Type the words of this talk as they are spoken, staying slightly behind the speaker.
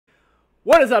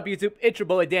What is up, YouTube? It's your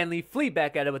boy DanLeeFlea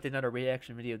back at it with another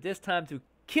reaction video. This time to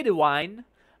키드와인,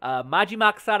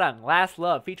 마지막 사랑, Last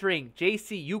Love, featuring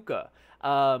Jayci, Yucca.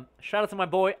 Shout out to my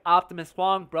boy Optimus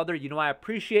Wong, brother. You know I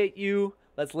appreciate you.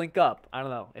 Let's link up. I don't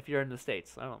know if you're in the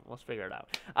States. I don't know. Let's figure it out.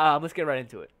 Let's get right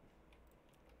into it.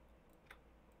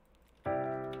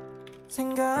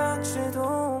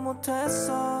 생각지도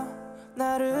못했어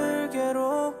나를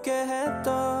괴롭게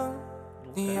했던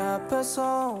네 앞에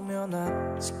서면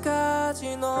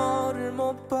아직까지 너를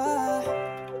못 봐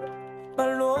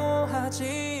말로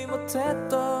하지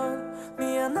못했던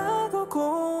미안하고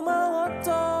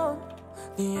고마웠던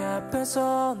네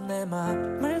앞에서 내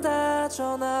맘을 다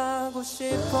전하고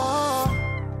싶어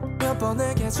몇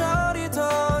번의 계절이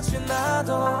더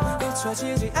지나도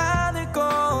잊혀지지 않을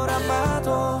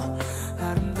거라마도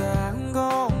아름다운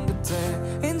건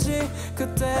그때인지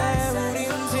그때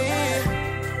우리인지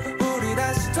우리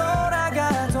다시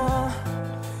돌아가도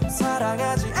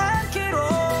사랑하지 않기로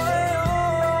해요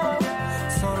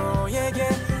서로에게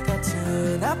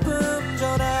같은 아픔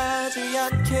전하지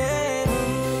않게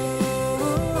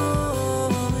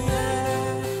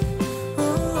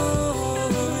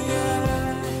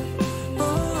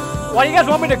Why do you guys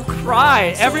want me to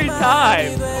cry every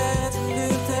time?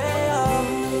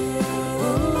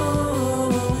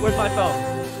 Where's my phone?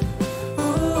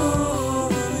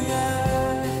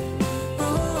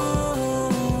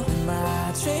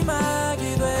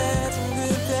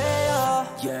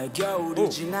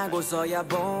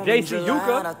 Jayci,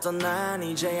 Yucca. 난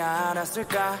이제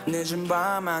알았을까 늦은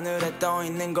밤 하늘에 떠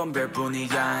있는 건 별뿐이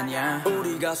아니야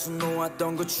우리가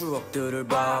수놓았던 그 추억들을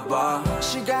봐봐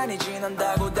시간이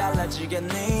지난다고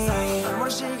달라지겠니 먼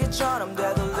시계처럼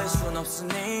되돌릴 순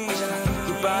없으니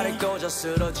이빨을 꽂아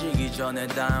쓰러지기 전에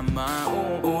담아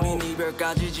우린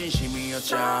이별까지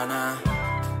진심이었잖아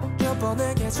몇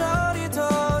번의 계절이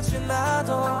더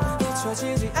지나도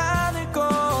잊혀지지 않을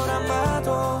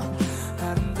거라마도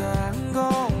아름다운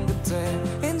건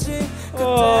그때인지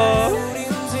그때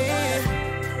우리인지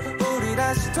우리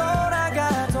다시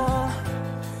돌아가도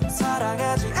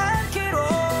사랑하지 않기로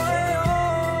해요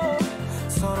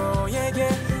서로에게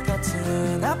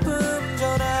같은 아픔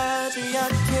전하지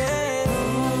않게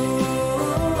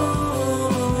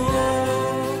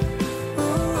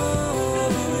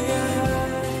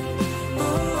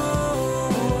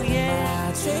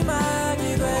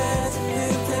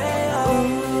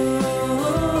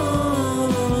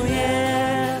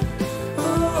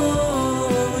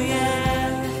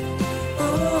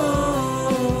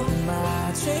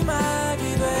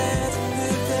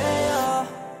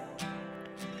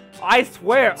I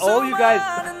swear, all you guys.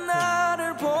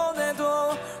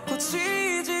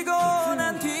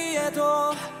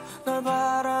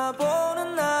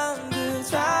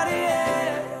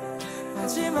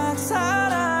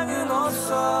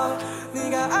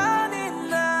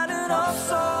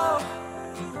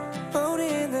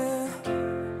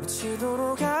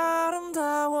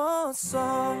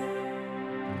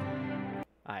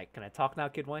 Alright, can I talk now,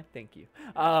 Kidwine? Thank you.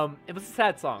 It was a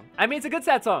sad song. I mean, it's a good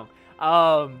sad song.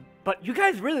 But you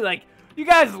guys really you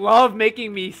guys love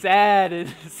making me sad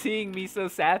and seeing me so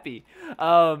sappy.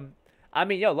 I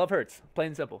mean, yo, love hurts. Plain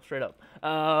and simple, straight up.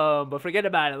 But forget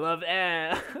about it. Love,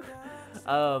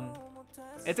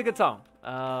 it's a good song.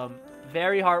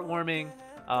 Very heartwarming.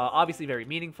 Obviously very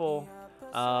meaningful.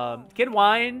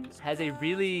 Kidwine has a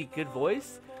really good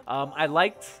voice. I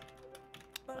liked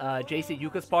Jayci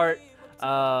Yucca's part.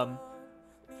 But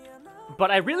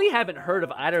I really haven't heard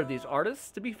of either of these artists,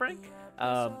 to be frank.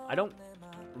 I don't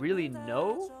really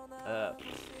know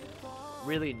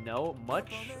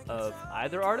much of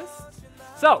either artist.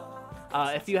 So,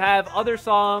 if you have other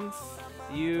songs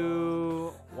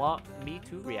you want me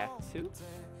to react to,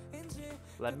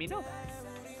 let me know.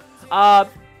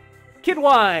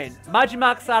 Kidwine,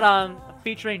 마지막 사랑,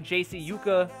 featuring Jayci,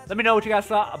 Yucca. Let me know what you guys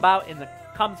thought about in the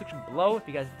comment section below. If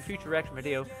you guys have a future reaction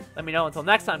video, let me know. Until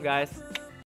next time, guys.